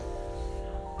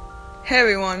Hey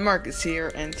everyone, Marcus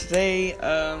here, and today,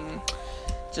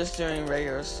 just doing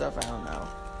regular stuff, I don't know.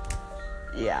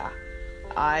 Yeah,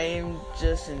 I'm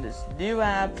just in this new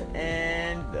app,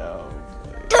 and,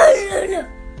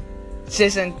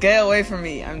 Jason, get away from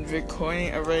me, I'm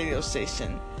recording a radio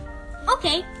station.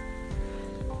 Okay.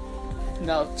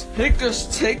 Now, take your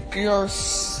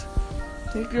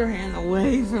hand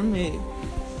away from me.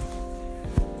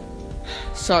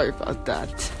 Sorry about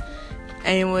that.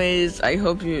 Anyways, I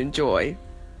hope you enjoy.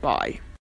 Bye.